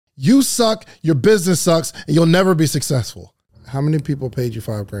You suck, your business sucks, and you'll never be successful. How many people paid you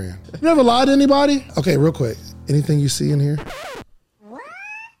 $5,000? You ever lied to anybody? Okay, real quick. Anything you see in here?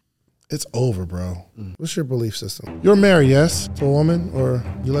 It's over, bro. What's your belief system? You're married, yes, to a woman, or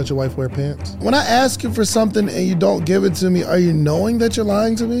you let your wife wear pants? When I ask you for something and you don't give it to me, are you knowing that you're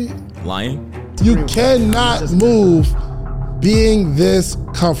lying to me? Lying? You cannot move being this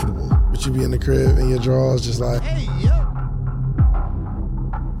comfortable. But you be in the crib and your drawers just like, hey, yo.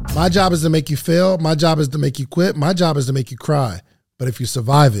 My job is to make you fail. My job is to make you quit. My job is to make you cry. But if you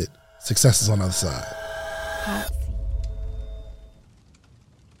survive it, success is on the other side.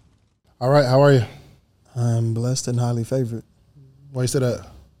 All right, how are you? I'm blessed and highly favored. Why you say that?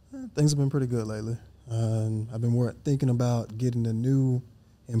 Things have been pretty good lately. I've been thinking about getting a new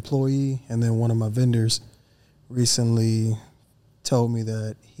employee, and then one of my vendors recently told me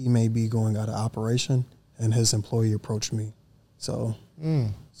that he may be going out of operation, and his employee approached me. So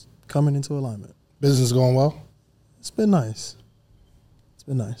it's coming into alignment. Business going well? It's been nice. It's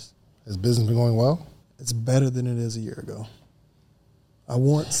been nice. Has business been going well? It's better than it is a year ago. I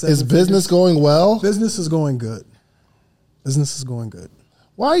want Is business going well? Business is going good. Business is going good.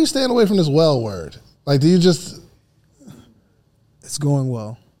 Why are you staying away from this well word? Like, do you just... It's going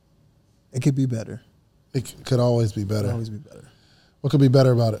well. It could be better. It could always be better. It could always be better. What could be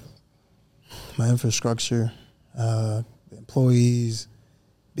better about it? My infrastructure, the employees,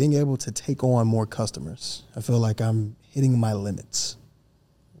 being able to take on more customers. I feel like I'm hitting my limits.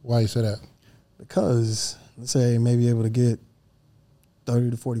 Why you say that? Because, let's say, maybe able to get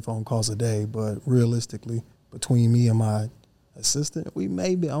 30 to 40 phone calls a day, but realistically, between me and my assistant, we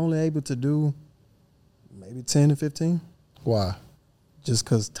may be only able to do maybe 10 to 15. Why? Just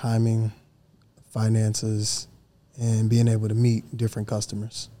because timing, finances, and being able to meet different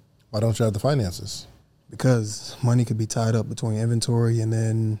customers. Why don't you have the finances? Because money could be tied up between inventory and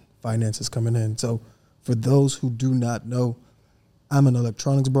then finances coming in. So for those who do not know, I'm an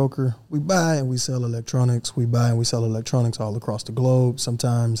electronics broker. We buy and we sell electronics. We buy and we sell electronics all across the globe.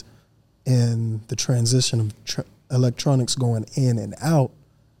 Sometimes in the transition of electronics going in and out,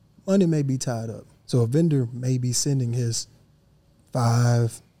 money may be tied up. So a vendor may be sending his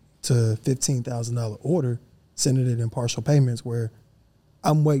 $5,000 to $15,000 order, sending it in partial payments where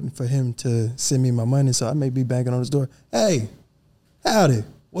I'm waiting for him to send me my money. So I may be banging on his door. Hey, howdy,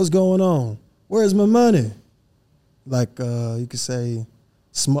 what's going on? Where's my money? Like you could say,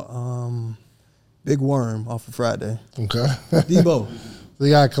 Big Worm off of Friday. Okay. Debo. So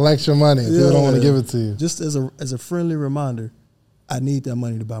you got to collect your money. People don't want to give it to you. Just as a friendly reminder, I need that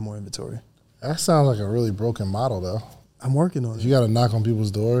money to buy more inventory. That sounds like a really broken model, though. I'm working on it. You got to knock on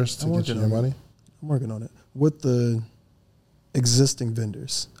people's doors to get you your money? I'm working on it. With the existing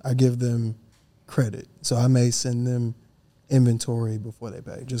vendors, I give them credit. So I may send them inventory before they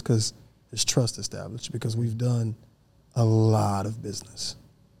pay just because there's trust established because we've done a lot of business.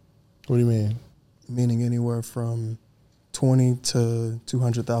 What do you mean? Meaning anywhere from $20,000 to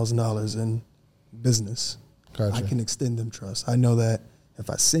 $200,000 in business. Gotcha. I can extend them trust. I know that if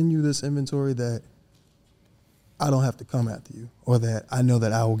I send you this inventory that I don't have to come after you or that I know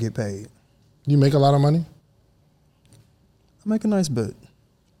that I will get paid. You make a lot of money? I make a nice bit.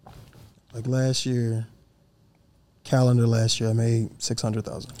 Like last year, calendar last year, I made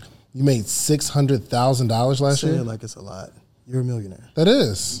 $600,000. You made $600,000 last year? Say it like it's a lot. You're a millionaire. That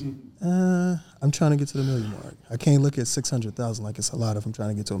is. I'm trying to get to the million mark. I can't look at 600,000 like it's a lot if I'm trying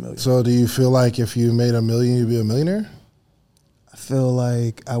to get to a million. So do you feel like if you made $1 million, you'd be a millionaire? I feel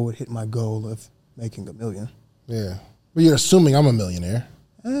like I would hit my goal of making $1 million. Yeah. But you're assuming I'm a millionaire.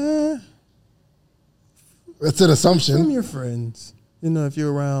 That's an assumption. From your friends. You know, if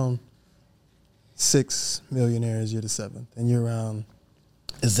you're around 6 millionaires, you're the 7th. And you're around...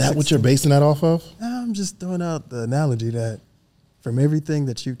 Is that what you're basing that off of? I'm just throwing out the analogy that from everything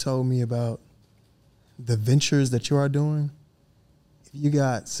that you told me about the ventures that you are doing, if you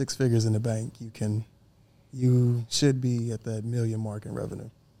got 6 figures in the bank, you should be at that $1 million mark in revenue,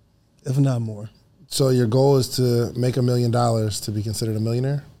 if not more. So your goal is to make $1 million to be considered a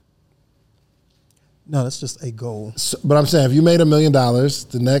millionaire? No, that's just a goal. So, but I'm saying if you made $1 million,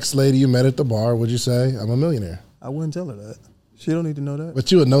 the next lady you met at the bar, would you say, I'm a millionaire? I wouldn't tell her that. She don't need to know that.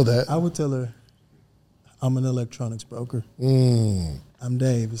 But you would know that. I would tell her, I'm an electronics broker. I'm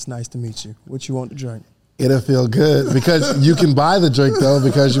Dave. It's nice to meet you. What you want to drink? It'll feel good because you can buy the drink, though,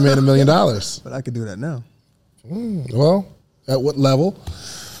 because you made $1 million. But I could do that now. Well, at what level?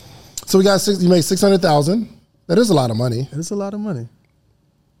 So we got you made $600,000. That is a lot of money. It is a lot of money.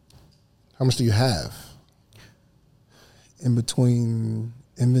 How much do you have? In between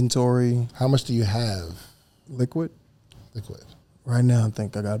inventory. How much do you have? Liquid. Right now, I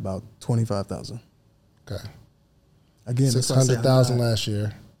think I got about 25,000. Okay. Again, 600,000 last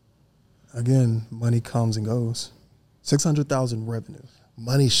year. Again, money comes and goes. 600,000 revenue.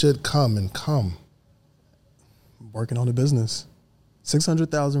 Money should come and come. Working on the business.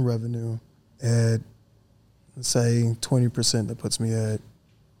 600,000 revenue at, let's say, 20%. That puts me at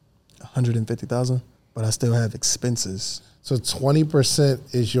 150,000. But I still have expenses. So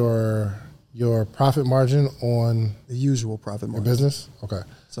 20% is your profit margin on The usual profit your margin. business? Okay.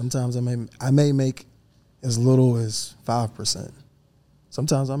 Sometimes I may make as little as 5%.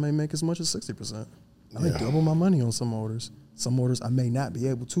 Sometimes I may make as much as 60%. I may Yeah. double my money on some orders. Some orders I may not be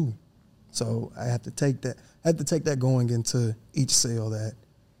able to. So I have to take that. I have to take that going into each sale. That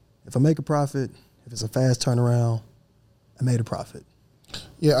if I make a profit, if it's a fast turnaround, I made a profit.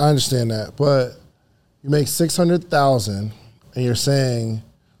 Yeah, I understand that. But you make 600,000 and you're saying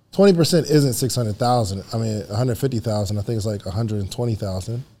 20% isn't 600,000. I mean, 150,000, I think it's like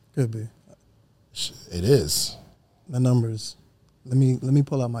 120,000. Could be. It is. The numbers. Let me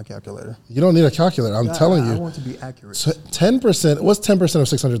pull out my calculator. You don't need a calculator. I'm telling I you. want to be accurate. 10%, what's 10% of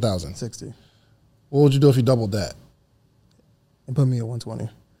 600,000? 60. What would you do if you doubled that? And put me at 120.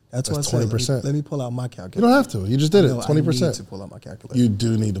 That's why I That's said let me pull out my calculator. You don't have to. You just did it. No, 20%. I need to pull out my calculator. You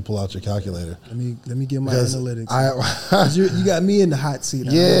do need to pull out your calculator. Let me get my Because analytics. 'Cause I you got me in the hot seat.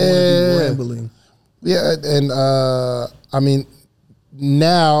 I Yeah. don't want to be rambling. Yeah, and I mean,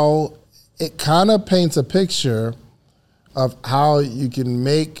 now it kind of paints a picture of how you can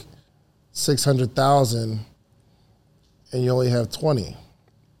make 600,000 and you only have 20.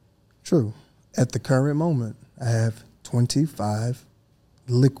 True. At the current moment, I have 25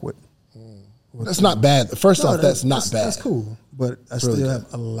 liquid. That's not bad. First off, that's not bad. That's cool. But I really still good.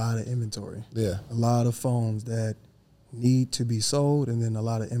 have a lot of inventory. Yeah. A lot of phones that need to be sold, and then a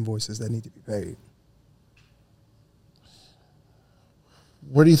lot of invoices that need to be paid.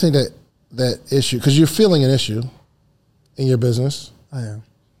 Where do you think that issue, because you're feeling an issue in your business, I am.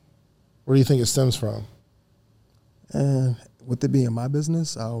 where do you think it stems from? And with it being my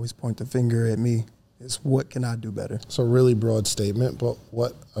business, I always point the finger at me. It's what can I do better? It's a really broad statement, but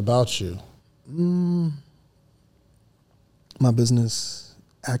what about you? My business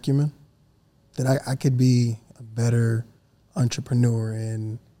acumen, that I could be a better entrepreneur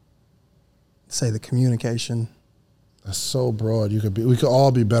in, say, the communication. That's so broad. We could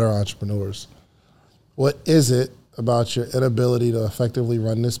all be better entrepreneurs. What is it about your inability to effectively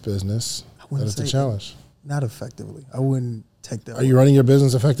run this business that is the challenge? Not effectively. I wouldn't take that. Are you running your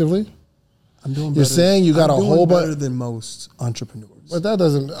business effectively? I'm doing. You're better. saying you got I'm a doing whole better than most entrepreneurs. But that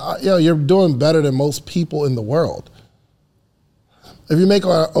doesn't. You're doing better than most people in the world. If you make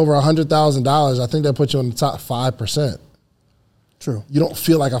over $100,000, I think that puts you in the top 5%. True. You don't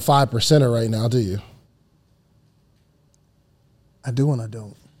feel like a 5%er right now, do you? I do and I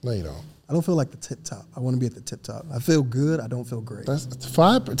don't. No, you don't. I don't feel like the tip top. I want to be at the tip top. I feel good. I don't feel great. That's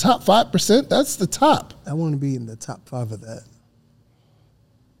top 5%. That's the top. I want to be in the top 5 of that.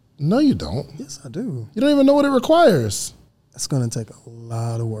 No, you don't. Yes, I do. You don't even know what it requires. It's going to take a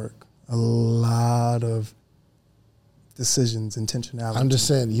lot of work, a lot of decisions, intentionality. I'm just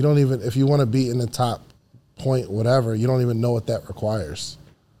saying, you don't even, if you want to be in the top point, whatever, you don't even know what that requires.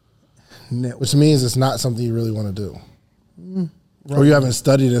 Network. Which means it's not something you really want to do. Or you haven't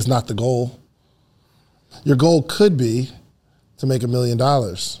studied, it's not the goal. Your goal could be to make $1 million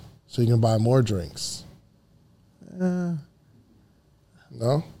so you can buy more drinks. No?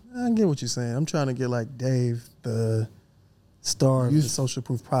 I get what you're saying. I'm trying to get like Dave, the star of the Social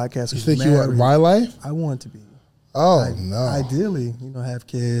Proof podcast. You think you want my life? I want to be. Oh, no. Ideally, have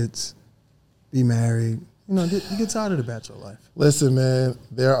kids, be married. You get tired of the bachelor life. Listen, man,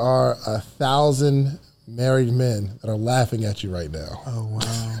 there are 1,000 married men that are laughing at you right now. Oh,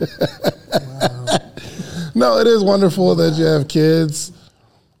 wow. Wow. No, it is wonderful that you have kids,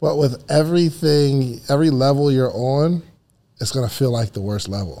 but with everything, every level you're on, it's going to feel like the worst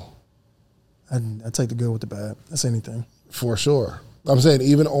level. I take the good with the bad. That's anything. For sure. I'm saying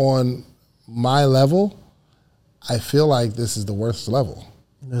even on my level, I feel like this is the worst level.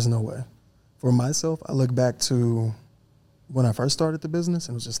 There's no way. For myself, I look back to when I first started the business,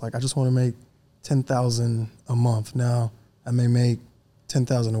 and it was just like, I just want to make $10,000 a month. Now I may make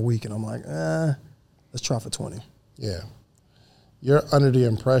 $10,000 a week, and I'm like, let's try for 20. Yeah. You're under the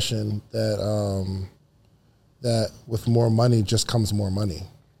impression that that with more money just comes more money.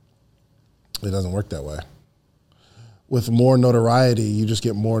 It doesn't work that way. With more notoriety, you just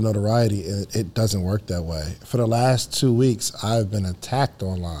get more notoriety, and it doesn't work that way. For the last 2 weeks, I've been attacked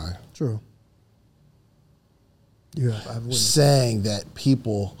online. True. Yeah, I've witnessed. Saying that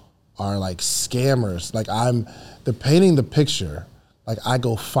people are like scammers. Like they're painting the picture Like, I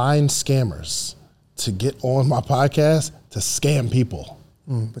go find scammers to get on my podcast to scam people.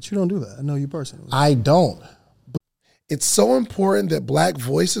 But you don't do that. I know you personally. I don't. It's so important that Black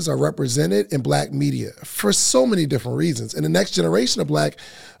voices are represented in Black media for so many different reasons. And the next generation of Black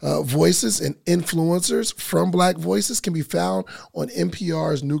voices and influencers from Black voices can be found on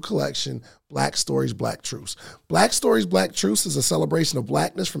NPR's new collection, Black Stories, Black Truths. Black Stories, Black Truths is a celebration of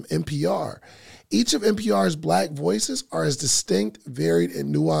Blackness from NPR. Each of NPR's Black voices are as distinct, varied,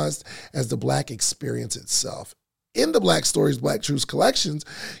 and nuanced as the Black experience itself. In the Black Stories, Black Truths collections,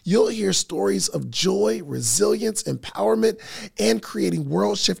 you'll hear stories of joy, resilience, empowerment, and creating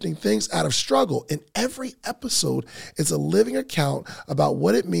world-shifting things out of struggle. And every episode is a living account about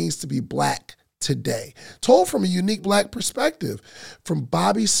what it means to be Black today, told from a unique Black perspective. From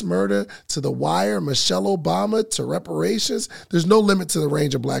Bobby Shmurda to The Wire, Michelle Obama to reparations, there's no limit to the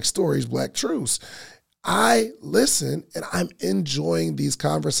range of Black stories, Black truths. I listen and I'm enjoying these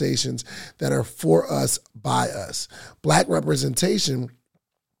conversations that are for us, by us. Black representation,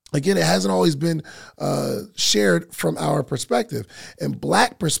 again, it hasn't always been shared from our perspective. And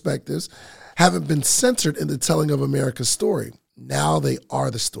Black perspectives haven't been centered in the telling of America's story. Now they are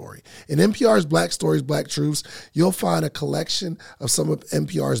the story. In NPR's Black Stories, Black Truths, you'll find a collection of some of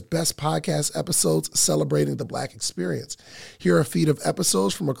NPR's best podcast episodes celebrating the Black experience. Here are a feed of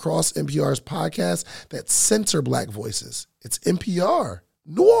episodes from across NPR's podcasts that center Black voices. It's NPR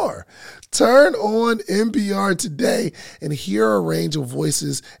Noir. Turn on NPR today and hear a range of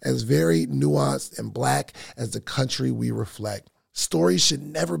voices as varied, nuanced, and Black as the country we reflect. Stories should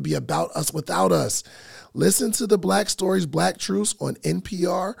never be about us without us. Listen to the Black Stories, Black Truths on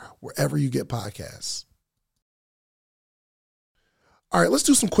NPR, wherever you get podcasts. All right, let's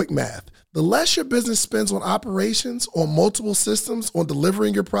do some quick math. The less your business spends on operations, on multiple systems, on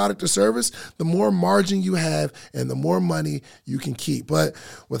delivering your product or service, the more margin you have and the more money you can keep. But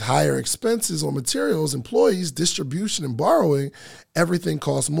with higher expenses on materials, employees, distribution, and borrowing, everything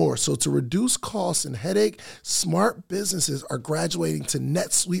costs more. So to reduce costs and headache, smart businesses are graduating to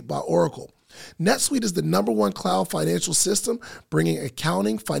NetSuite by Oracle. NetSuite is the #1 cloud financial system, bringing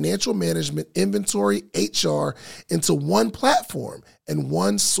accounting, financial management, inventory, HR into one platform and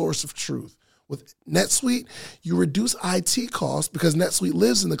one source of truth. With NetSuite, you reduce IT costs because NetSuite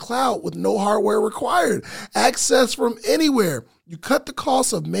lives in the cloud with no hardware required. Access from anywhere. You cut the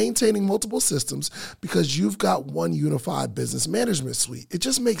cost of maintaining multiple systems because you've got one unified business management suite. It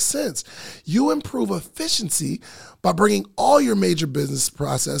just makes sense. You improve efficiency by bringing all your major business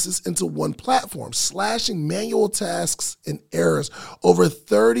processes into one platform, slashing manual tasks and errors. Over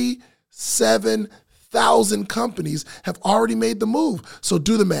 37,000 companies have already made the move. So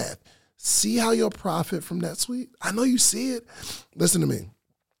do the math. See how you'll profit from NetSuite? I know you see it. Listen to me.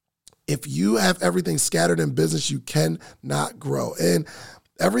 If you have everything scattered in business, you cannot grow. And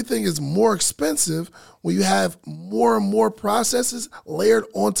everything is more expensive when you have more and more processes layered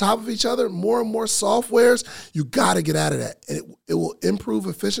on top of each other, more and more softwares. You got to get out of that. And it will improve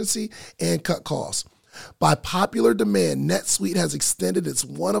efficiency and cut costs. By popular demand, NetSuite has extended its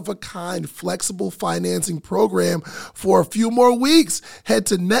one-of-a-kind flexible financing program for a few more weeks. Head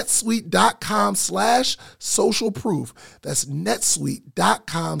to netsuite.com/socialproof. That's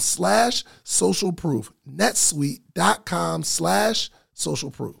netsuite.com/socialproof.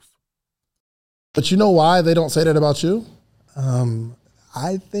 netsuite.com/socialproof. But you know why they don't say that about you?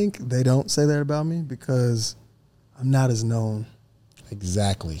 I think they don't say that about because I'm not as known.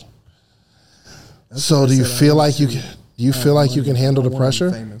 Exactly. So do you feel like you can? Do you feel like you can handle the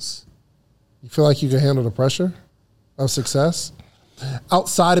pressure? Famous. You feel like you can handle the pressure of success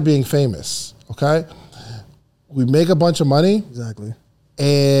outside of being famous? Okay, we make a bunch of money. Exactly.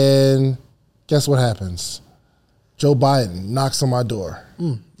 And guess what happens? Joe Biden knocks on my door.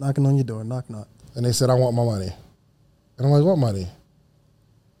 Knocking on your door. Knock, knock. And they said, "I want my money." And I'm like, "What money?"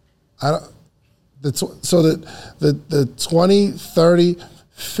 So the 20, 30,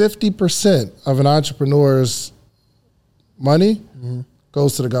 50% of an entrepreneur's money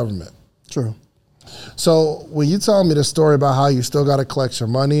goes to the government. True. So when you tell me the story about how you still got to collect your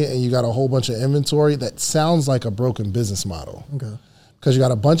money and you got a whole bunch of inventory, that sounds like a broken business model. Okay. Because you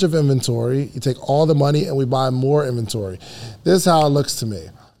got a bunch of inventory, you take all the money and we buy more inventory. This is how it looks to me.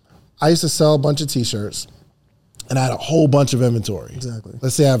 I used to sell a bunch of t-shirts and I had a whole bunch of inventory. Exactly.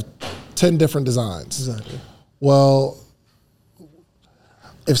 Let's say I have 10 different designs. Exactly. Well,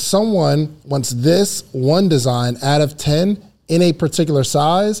 if someone wants this one design out of 10 in a particular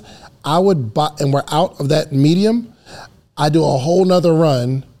size, I would buy, and we're out of that medium, I do a whole nother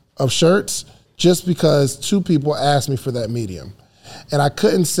run of shirts just because two people asked me for that medium. And I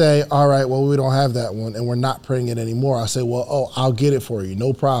couldn't say, all right, well, we don't have that one and we're not printing it anymore. I say, well, oh, I'll get it for you,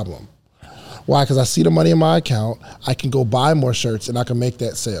 no problem. Why? Because I see the money in my account, I can go buy more shirts and I can make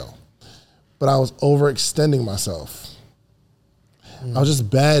that sale. But I was overextending myself. I was just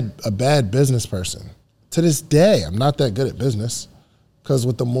a bad business person. To this day, I'm not that good at business because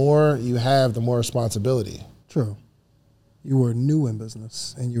with the more you have, the more responsibility. True. You were new in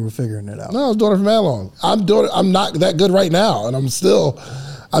business and you were figuring it out. No, I was doing it for that long. I'm not that good right now, and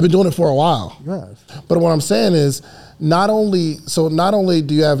I've been doing it for a while. You have. But what I'm saying is, not only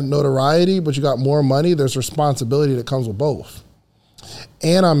do you have notoriety, but you got more money, there's responsibility that comes with both.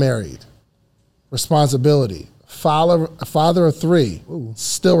 And I'm married. Responsibility. A father of 3, Ooh.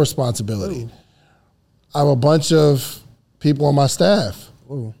 Still responsibility. Ooh. I have a bunch of people on my staff.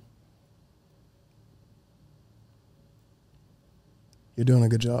 Ooh. You're doing a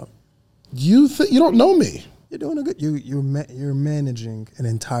good job. You don't know me. You're doing a good. You're managing an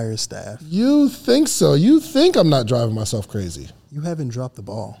entire staff. You think so. You think I'm not driving myself crazy. You haven't dropped the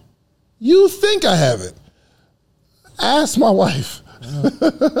ball. You think I haven't. Ask my wife.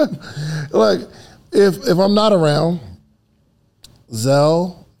 Like, if I'm not around,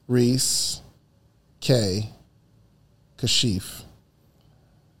 Zell, Reese, Kay, Kashif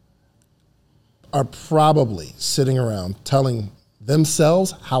are probably sitting around telling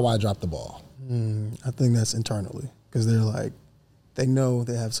themselves how I dropped the ball. I think that's internally because they know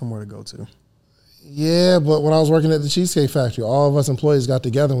they have somewhere to go to. Yeah, but when I was working at the Cheesecake Factory, all of us employees got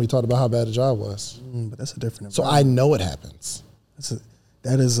together and we talked about how bad the job was. But that's a different. So I know it happens.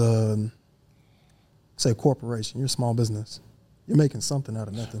 That is say a corporation. You're a small business. You're making something out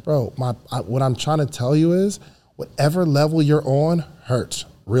of nothing. Bro, what I'm trying to tell you is whatever level you're on hurts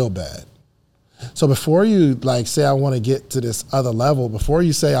real bad. So before you say I want to get to this other level, before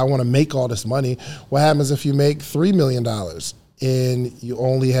you say I want to make all this money, what happens if you make $3 million and you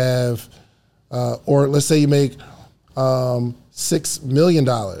only have, or let's say you make $6 million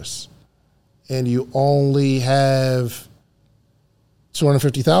and you only have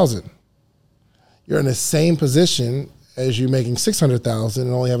 $250,000. You're in the same position as you making $600,000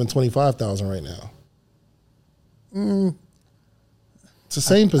 and only having $25,000 right now. It's the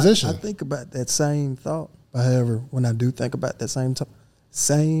same position. I think about that same thought. However, when I do think about that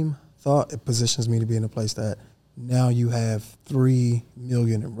same thought, it positions me to be in a place that now you have $3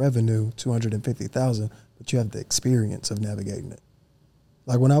 million in revenue, $250,000, but you have the experience of navigating it.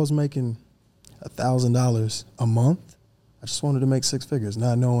 Like when I was making $1,000 a month, I just wanted to make 6 figures,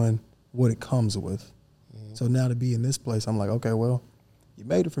 not knowing what it comes with. Mm-hmm. So now to be in this place, I'm like, okay, well, you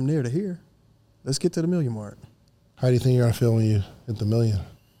made it from there to here. Let's get to the $1 million mark. How do you think you're going to feel when you hit the $1 million?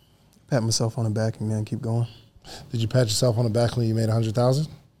 Pat myself on the back and then keep going. Did you pat yourself on the back when you made $100,000?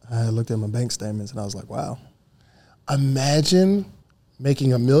 I looked at my bank statements and I was like, wow. Imagine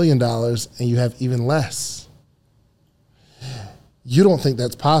making $1 million and you have even less. You don't think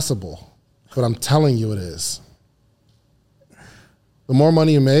that's possible, but I'm telling you it is. The more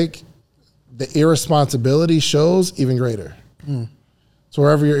money you make, the irresponsibility shows even greater. So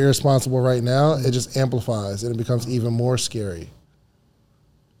wherever you're irresponsible right now, it just amplifies and it becomes even more scary.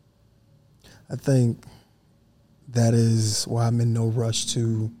 I think that is why I'm in no rush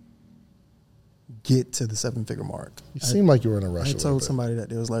to get to the 7-figure mark. You seem like you were in a rush. I told somebody that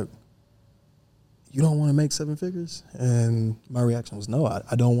they was like, you don't want to make 7 figures? And my reaction was, no,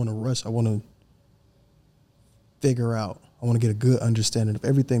 I don't want to rush. I want to figure out. I want to get a good understanding of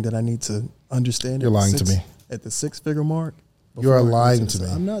everything that I need to understand. You're lying to me. At the 6-figure mark. You are lying to me.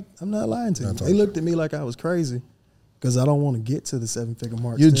 I'm not lying to you. They looked at me like I was crazy because I don't want to get to the 7-figure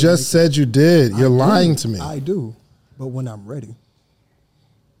mark. You just said you did. You're lying to me. I do. But when I'm ready,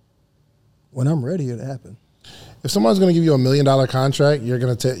 it'll happen. If someone's going to give you $1 million contract, you're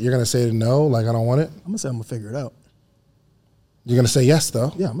going to say no, like I don't want it? I'm going to say I'm going to figure it out. You're going to say yes,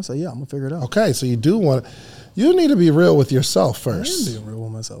 though? Yeah, I'm going to say, yeah, I'm going to figure it out. Okay, so you do want it. You need to be real with yourself first. I am being real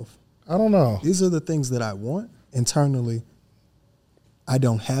with myself. I don't know. These are the things that I want. Internally, I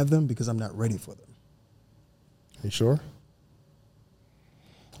don't have them because I'm not ready for them. Are you sure?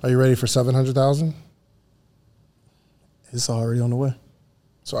 Are you ready for 700,000? It's already on the way.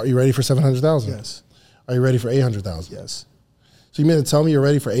 So are you ready for 700,000? Yes. Are you ready for 800,000? Yes. So you mean to tell me you're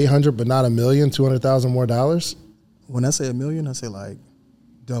ready for 800 but not $1 million, 200,000 more dollars? When I say $1 million, I say like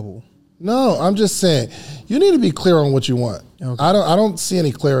double. No, I'm just saying you need to be clear on what you want. Okay. I don't see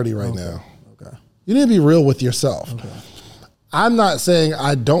any clarity right now. Okay. You need to be real with yourself. Okay. I'm not saying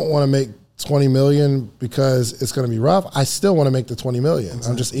I don't want to make 20 million because it's going to be rough. I still want to make the 20 million.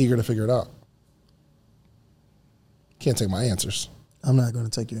 Exactly. I'm just eager to figure it out. Can't take my answers. I'm not going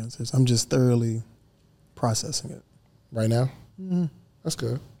to take your answers. I'm just thoroughly processing it. Right now? That's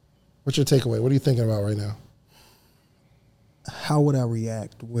good. What's your takeaway? What are you thinking about right now? How would I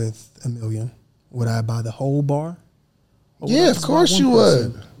react with $1 million? Would I buy the whole bar? Or would Yeah, I of just course buy you one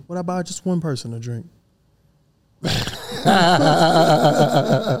person? would. Would I buy just one person a drink? Would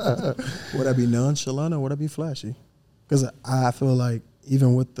I be nonchalant or would I be flashy? Because I feel like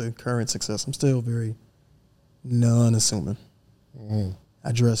even with the current success, I'm still very non-assuming.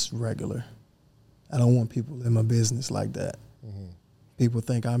 I dress regular. I don't want people in my business like that. People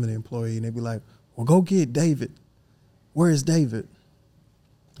think I'm an employee and they be like, well, go get David. Where is David?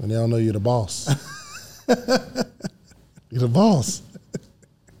 And they don't know you're the boss. You're the boss.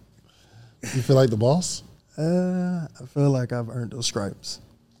 You feel like the boss? I feel like I've earned those stripes.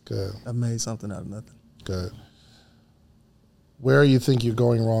 Good. I've made something out of nothing. Good. Where you think you're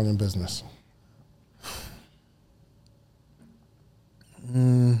going wrong in business?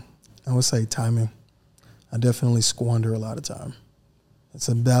 I would say timing. I definitely squander a lot of time. It's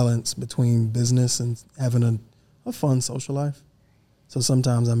a balance between business and having a fun social life. So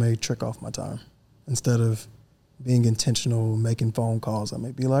sometimes I may trick off my time. Instead of being intentional, making phone calls, I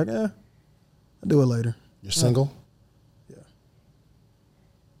may be like, I'll do it later. You're single? Yeah.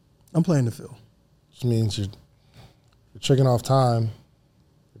 I'm playing the field. Which means you're tricking off time.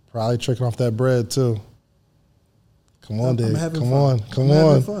 You're probably tricking off that bread too. Come on, Dave. Come on. I'm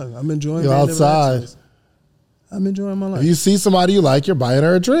having fun. I'm enjoying You're being outside. relaxed. I'm enjoying my life. If you see somebody you like, you're buying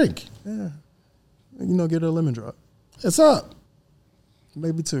her a drink. Yeah. Get her a lemon drop. It's up.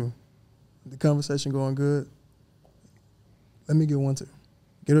 Maybe 2. The conversation going good. Let me get 1, 2.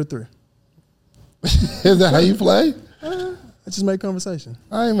 Get her 3. Is that how you play? I just make conversation.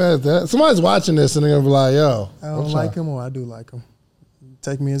 I ain't mad at that. Somebody's watching this and they're gonna be like, yo. I don't like him or I do like him.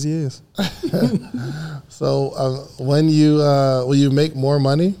 Take me as he is. So when you make more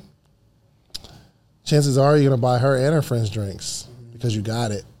money, chances are you're gonna buy her and her friends drinks because you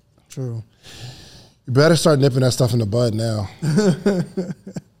got it. True. You better start nipping that stuff in the bud now.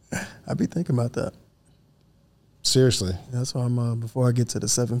 I be thinking about that. Seriously. That's why I'm before I get to the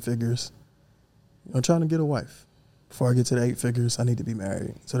 7 figures, I'm trying to get a wife. Before I get to the 8 figures, I need to be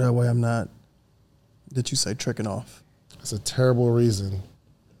married. So that way I'm not, that you say, tricking off. It's a terrible reason.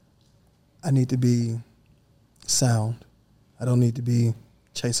 I need to be sound. I don't need to be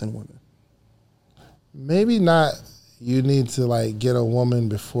chasing women. Maybe not. You need to get a woman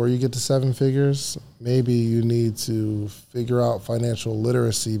before you get to 7 figures. Maybe you need to figure out financial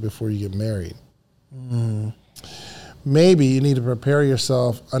literacy before you get married. Maybe you need to prepare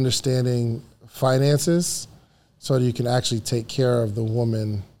yourself understanding finances so that you can actually take care of the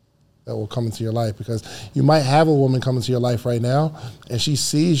woman that will come into your life, because you might have a woman come into your life right now and she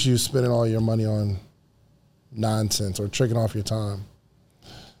sees you spending all your money on nonsense or tricking off your time.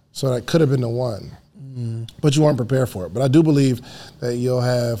 So that could have been the one, but you weren't prepared for it. But I do believe that you'll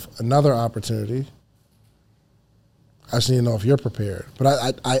have another opportunity. I just need to know if you're prepared.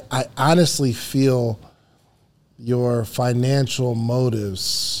 But I honestly feel your financial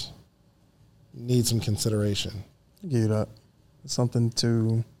motives need some consideration. I give you that. It's something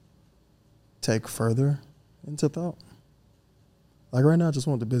to take further into thought. Like right now, I just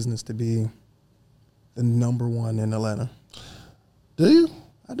want the business to be the number one in Atlanta. Do you?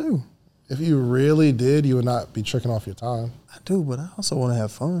 I do. If you really did, you would not be tricking off your time. I do, but I also want to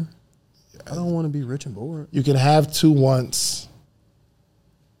have fun. I don't want to be rich and bored. You can have 2 wants,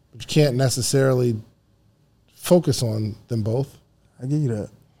 but you can't necessarily focus on them both. I give you that.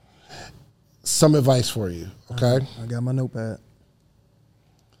 Some advice for you, okay? I got my notepad.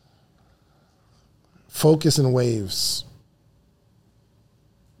 Focus in waves.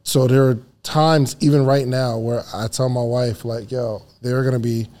 So there are times, even right now, where I tell my wife, we're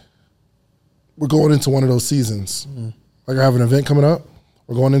going into one of those seasons. Like I have an event coming up,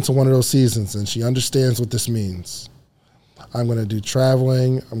 we're going into one of those seasons, and she understands what this means. I'm going to do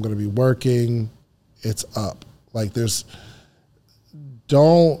traveling, I'm going to be working, it's up.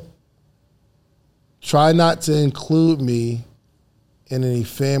 Try not to include me in any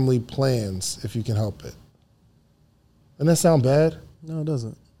family plans if you can help it. Doesn't that sound bad? No, it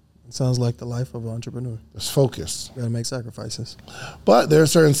doesn't. It sounds like the life of an entrepreneur. It's focus. You got to make sacrifices. But there are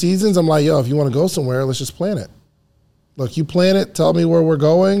certain seasons I'm like, if you want to go somewhere, let's just plan it. Look, you plan it, tell me where we're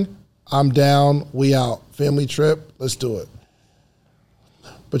going, I'm down, we out. Family trip, let's do it.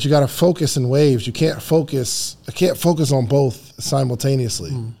 But you got to focus in waves. I can't focus on both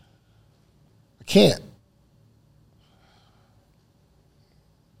simultaneously. I can't.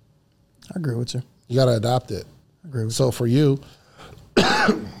 I agree with you. You got to adopt it. I agree with So for you,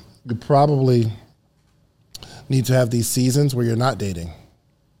 you probably need to have these seasons where you're not dating,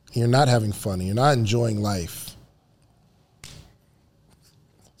 you're not having fun, you're not enjoying life.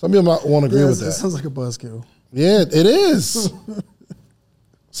 Some people won't agree with It that. sounds like a buzzkill. Yeah, it is.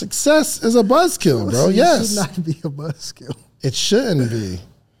 Success is a buzzkill, bro. It Yes. should not be a buzzkill. It shouldn't be.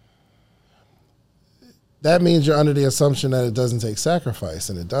 That means you're under the assumption that it doesn't take sacrifice,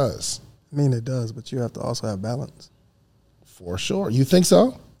 and it does. I mean, it does, but you have to also have balance. For sure. You think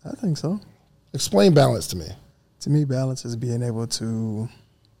so? I think so. Explain balance to me. To me, balance is being able to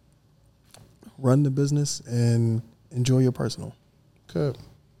run the business and enjoy your personal. Good.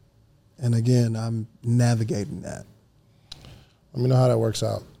 And again, I'm navigating that. Let me know how that works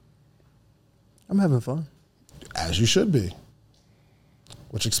out. I'm having fun. As you should be.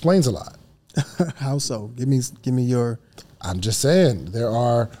 Which explains a lot. How so? Give me your. I'm just saying, there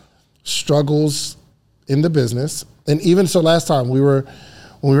are struggles in the business. And even so last time when we were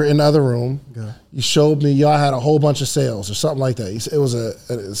in the other room, Okay. you showed me y'all had a whole bunch of sales or something like that. It was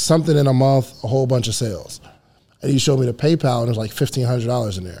something in a month, a whole bunch of sales. And you showed me the PayPal and there's like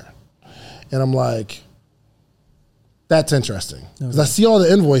 $1,500 in there. And I'm like, that's interesting. Because I see all the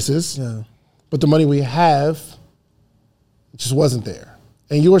invoices, Yeah. but the money we have just wasn't there.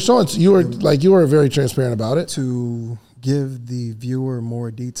 And you were very transparent about it. To give the viewer more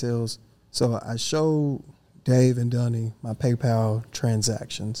details, so I show Dave and Dunny my PayPal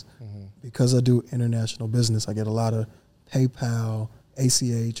transactions. Because I do international business, I get a lot of PayPal,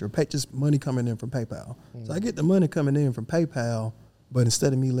 ACH, or just money coming in from PayPal. So I get the money coming in from PayPal, but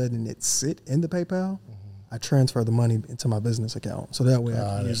instead of me letting it sit in the PayPal, I transfer the money into my business account. So that way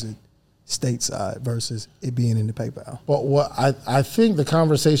I can use it stateside versus it being in the PayPal. But what I think the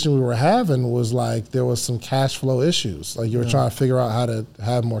conversation we were having was like there was some cash flow issues. Like you were trying to figure out how to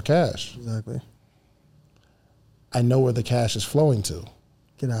have more cash. Exactly. I know where the cash is flowing to.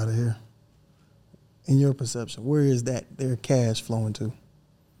 Get out of here. In your perception, where is their cash flowing to?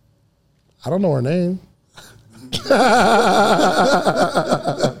 I don't know her name. I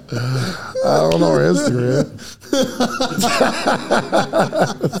don't know her Instagram.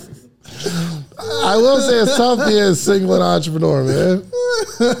 I will say it's tough being a single and entrepreneur, man.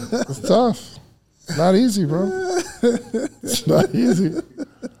 It's tough. It's not easy, bro. It's not easy. But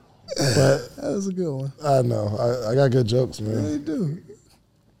That was a good one. I know. I got good jokes, man. They do.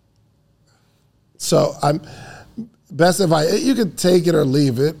 So I'm best advice. You can take it or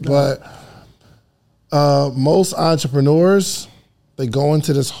leave it, but most entrepreneurs, they go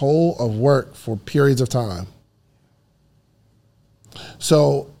into this hole of work for periods of time.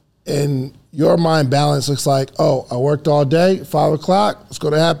 So in your mind, balance looks like, oh, I worked all day, 5 o'clock, let's go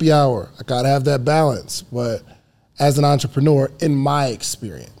to happy hour. I gotta have that balance. But as an entrepreneur, in my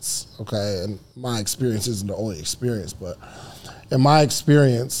experience, okay, and my experience isn't the only experience, but in my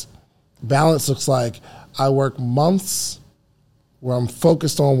experience, balance looks like I work months where I'm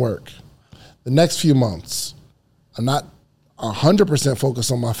focused on work. The next few months, I'm not 100%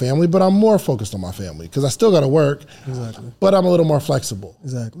 focused on my family, but I'm more focused on my family because I still got to work, Exactly. but I'm a little more flexible.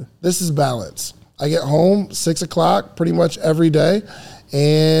 Exactly. This is balance. I get home 6 o'clock pretty much every day,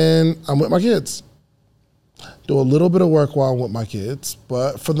 and I'm with my kids. Do a little bit of work while I'm with my kids,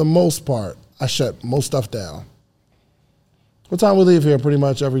 but for the most part, I shut most stuff down. What time we leave here pretty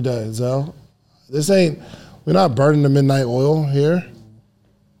much every day, Zell? We're not burning the midnight oil here.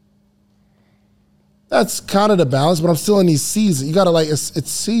 That's kind of the balance, but I'm still in these seasons. You gotta it's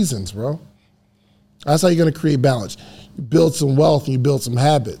seasons, bro. That's how you're gonna create balance. You build some wealth and you build some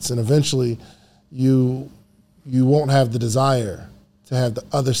habits, and eventually you won't have the desire to have the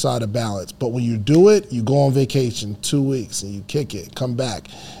other side of balance. But when you do it, you go on vacation 2 weeks and you kick it, come back,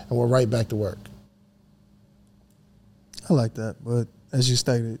 and we're right back to work. I like that, but as you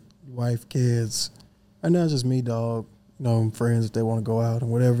stated, wife, kids. Right now it's just me, dog. You know, friends if they want to go out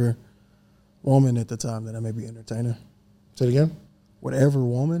and whatever woman at the time that I may be entertaining. Say it again. Whatever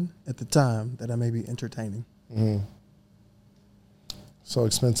woman at the time that I may be entertaining. So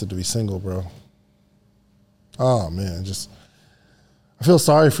expensive to be single, bro. Oh man, I feel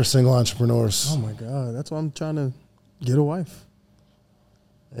sorry for single entrepreneurs. Oh my God, that's why I'm trying to get a wife.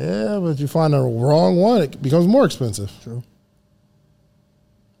 Yeah, but if you find the wrong one, it becomes more expensive. True.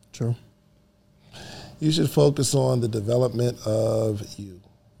 You should focus on the development of you.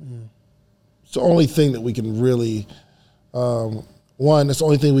 It's the only thing that we can really, it's the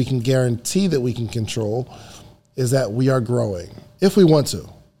only thing we can guarantee that we can control is that we are growing. If we want to.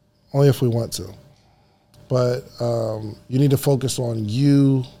 Only if we want to. But you need to focus on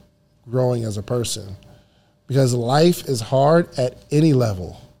you growing as a person. Because life is hard at any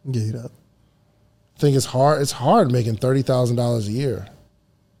level. Get up. I think it's hard. It's hard making $30,000 a year.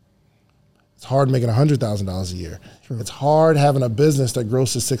 It's hard making $100,000 a year. True. It's hard having a business that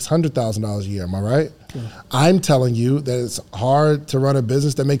grosses $600,000 a year. Am I right? True. I'm telling you that it's hard to run a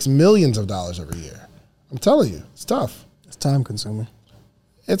business that makes millions of dollars every year. I'm telling you, it's tough. It's time consuming.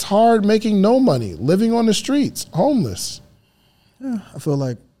 It's hard making no money, living on the streets, homeless. Yeah, I feel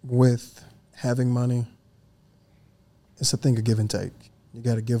like with having money, it's a thing of give and take. You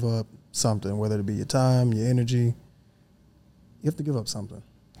got to give up something, whether it be your time, your energy. You have to give up something.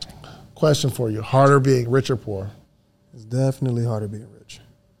 Question for you: harder being rich or poor? It's definitely harder being rich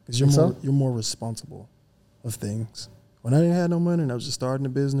because you're more responsible of things. When I didn't have no money and I was just starting a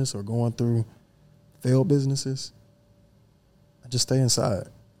business or going through failed businesses, I just stay inside.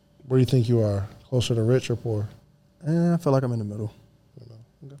 Where do you think you are? Closer to rich or poor? I feel like I'm in the middle.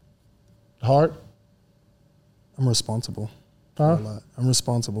 Okay. Hard? I'm responsible Huh? for a lot. I'm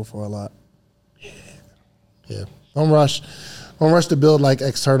responsible for a lot. Yeah. Don't rush. Don't rush to build like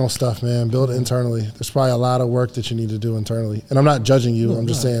external stuff, man. Build it internally. There's probably a lot of work that you need to do internally. And I'm not judging you. I'm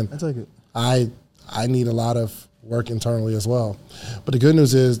just saying I take it. I need a lot of work internally as well. But the good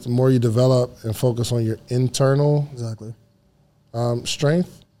news is the more you develop and focus on your internal Exactly.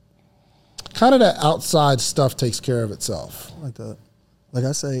 strength, kind of that outside stuff takes care of itself. I like that. Like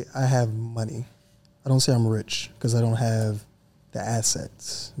I say, I have money. I don't say I'm rich because I don't have the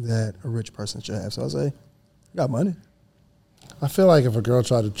assets that a rich person should have. So I say, I got money. I feel like if a girl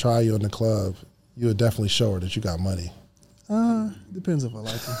tried to try you in the club, you would definitely show her that you got money. Depends if I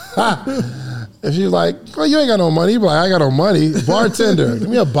like it. If you're like, well, you ain't got no money, but like, I got no money. Bartender, give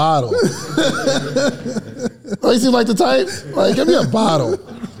me a bottle. Oh, you seem like the type? Like, give me a bottle.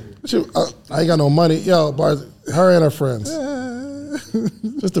 I ain't got no money. Yo, her and her friends.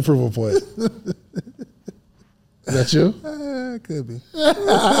 Just to prove a point. Is that you? Could be.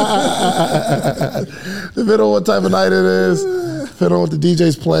 Depending on what type of night it is, depending on what the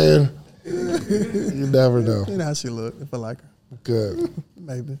DJ's playing, you never know. You know how she look, if I like her. Good.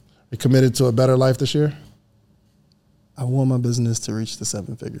 Maybe. You committed to a better life this year? I want my business to reach the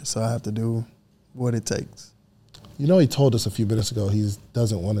 7 figures, so I have to do what it takes. You know, he told us a few minutes ago he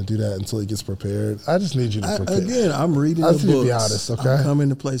doesn't want to do that until he gets prepared. I just need you to prepare. Again, I'm reading the I books. just need to be honest, okay? I'm coming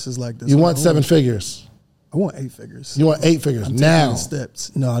to places like this. You want 7 figures. I want 8 figures. You want 8 figures I'm now. taking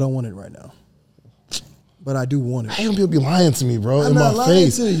steps. No, I don't want it right now. But I do want it. How you gonna be lying to me, bro? I'm in not my lying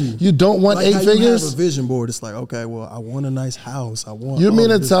face. to you. You don't want Like 8 how figures? You have a vision board. It's like, okay, well, I want a nice house. I want. You mean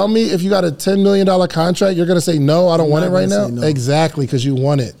to this. tell me if you got a $10 million contract, you're gonna say no? I don't want it not right now. gonna say no. Exactly, because you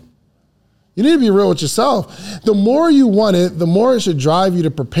want it. You need to be real with yourself. The more you want it, the more it should drive you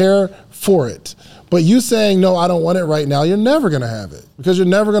to prepare for it. But you saying, no, I don't want it right now, you're never going to have it because you're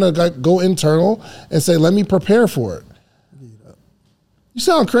never going to go internal and say, let me prepare for it. You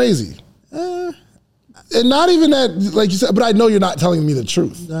sound crazy. And not even that, like you said, but I know you're not telling me the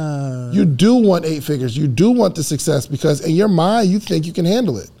truth. You do want 8 figures. You do want the success because in your mind, you think you can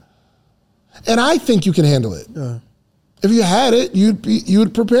handle it. And I think you can handle it. Yeah. If you had it, you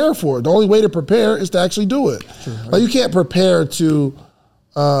would prepare for it. The only way to prepare is to actually do it. Sure. Like you can't prepare to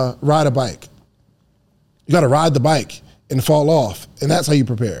ride a bike. You got to ride the bike and fall off, and that's how you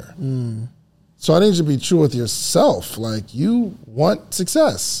prepare. So I need you to be true with yourself. Like you want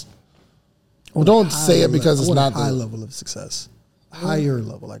success. Well, don't say it because it's not a high level of success. Higher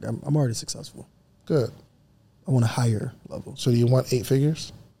level. Like I'm already successful. Good. I want a higher level. So do you want 8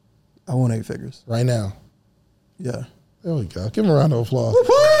 figures? I want 8 figures. Right now. Yeah. There we go. Give him a round of applause.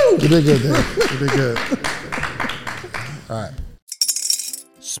 Woo-hoo! You did good there. You did good. All right.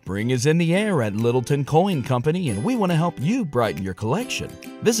 Spring is in the air at Littleton Coin Company, and we want to help you brighten your collection.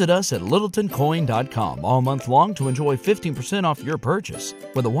 Visit us at littletoncoin.com all month long to enjoy 15% off your purchase.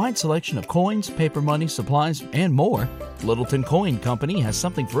 With a wide selection of coins, paper money, supplies, and more, Littleton Coin Company has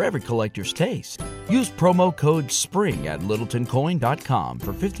something for every collector's taste. Use promo code SPRING at littletoncoin.com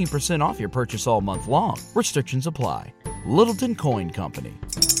for 15% off your purchase all month long. Restrictions apply. Littleton Coin Company.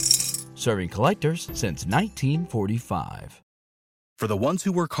 Serving collectors since 1945. For the ones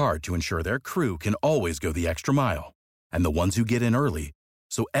who work hard to ensure their crew can always go the extra mile, and the ones who get in early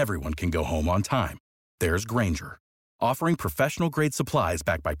so everyone can go home on time, there's Grainger, offering professional-grade supplies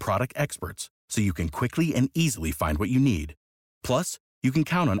backed by product experts so you can quickly and easily find what you need. Plus, you can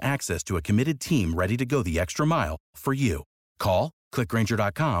count on access to a committed team ready to go the extra mile for you. Call, click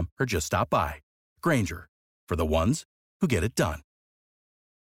Grainger.com, or just stop by. Grainger, for the ones who get it done.